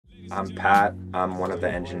I'm Pat. I'm one of the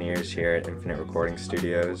engineers here at Infinite Recording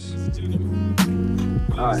Studios.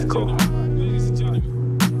 Alright, cool.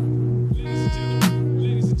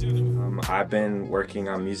 I've been working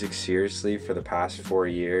on music seriously for the past 4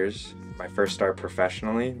 years. My first start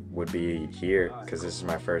professionally would be here, because this is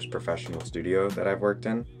my first professional studio that I've worked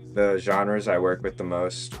in. The genres I work with the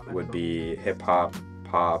most would be hip-hop,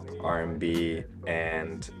 pop, R&B,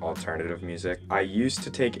 and alternative music. I used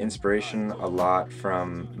to take inspiration a lot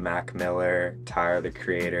from Mac Miller, Tyler the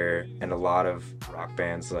Creator, and a lot of rock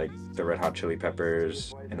bands like the Red Hot Chili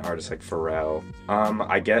Peppers and artists like Pharrell.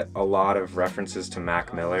 I get a lot of references to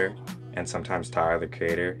Mac Miller and sometimes Tyler the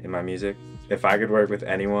Creator in my music. If I could work with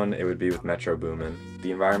anyone, it would be with Metro Boomin.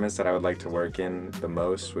 The environments that I would like to work in the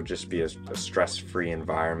most would just be a stress-free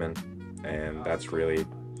environment, and that's really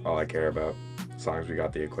all I care about, as long as we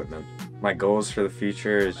got the equipment. My goals for the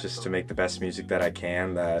future is just to make the best music that I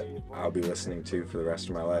can that I'll be listening to for the rest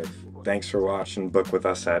of my life. Thanks for watching. Book with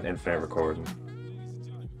us at Infinite Recording.